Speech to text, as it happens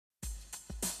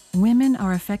Women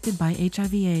are affected by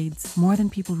HIV/AIDS more than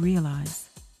people realize.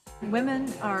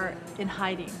 Women are in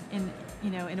hiding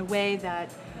in a way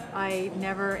that I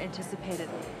never anticipated.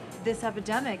 This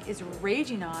epidemic is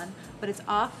raging on, but it's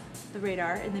off the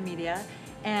radar in the media,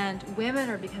 and women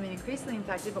are becoming increasingly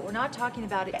infected, but we're not talking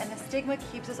about it, and the stigma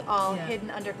keeps us all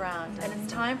hidden underground. And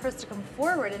it's time for us to come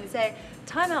forward and say,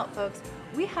 time out, folks,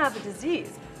 we have a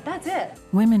disease. That's it.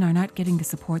 Women are not getting the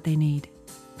support they need.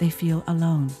 They feel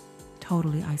alone,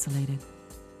 totally isolated.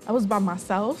 I was by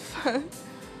myself.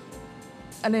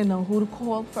 I didn't know who to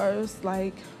call first,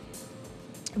 like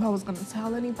if I was gonna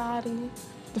tell anybody.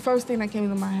 The first thing that came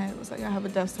into my head was like, I have a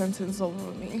death sentence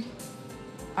over me.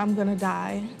 I'm gonna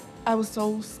die. I was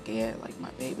so scared, like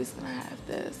my baby's gonna have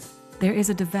this. There is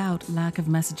a devout lack of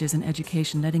messages and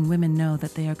education letting women know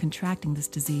that they are contracting this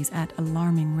disease at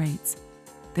alarming rates.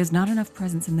 There's not enough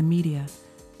presence in the media.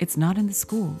 It's not in the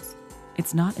schools.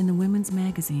 It's not in the women's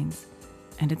magazines.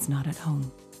 And it's not at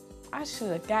home. I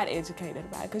should have got educated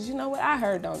about it, because you know what? I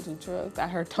heard don't do drugs. I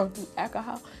heard don't do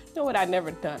alcohol. You know what? I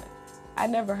never done it. I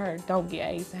never heard don't get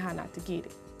AIDS and how not to get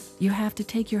it. You have to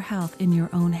take your health in your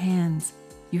own hands.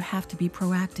 You have to be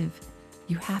proactive.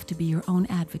 You have to be your own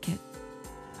advocate.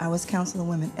 I was counseling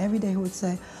women every day who would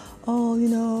say, oh,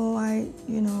 I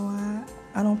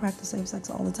don't practice safe sex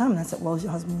all the time. And I said, well, is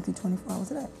your husband with you 24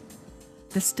 hours a day?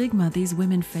 The stigma these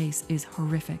women face is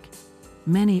horrific.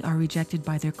 Many are rejected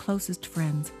by their closest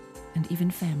friends and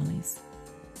even families.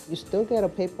 You still get a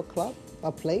paper cup,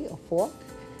 a plate, a fork,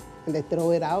 and they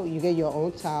throw it out. You get your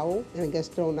own towel, and it gets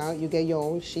thrown out. You get your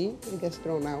own sheet, and it gets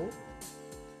thrown out.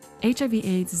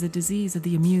 HIV/AIDS is a disease of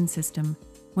the immune system.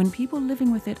 When people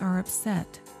living with it are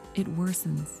upset, it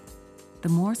worsens. The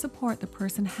more support the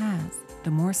person has, the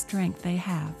more strength they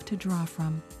have to draw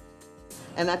from.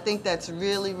 And I think that's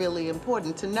really, really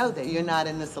important to know that you're not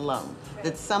in this alone,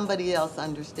 that somebody else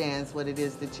understands what it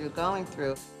is that you're going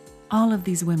through. All of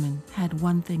these women had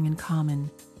one thing in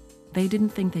common. They didn't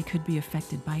think they could be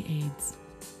affected by AIDS.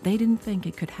 They didn't think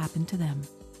it could happen to them.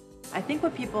 I think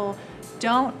what people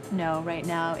don't know right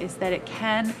now is that it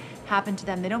can happen to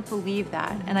them. They don't believe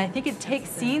that. And I think it takes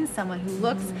seeing someone who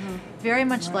looks very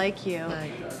much like you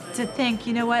to think,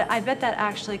 you know what, I bet that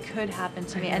actually could happen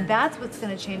to me. And that's what's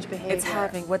going to change behavior. It's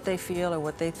having what they feel or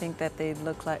what they think that they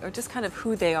look like, or just kind of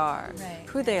who they are,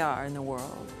 who they are in the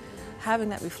world. Having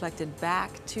that reflected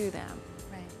back to them,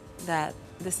 that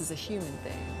this is a human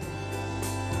thing.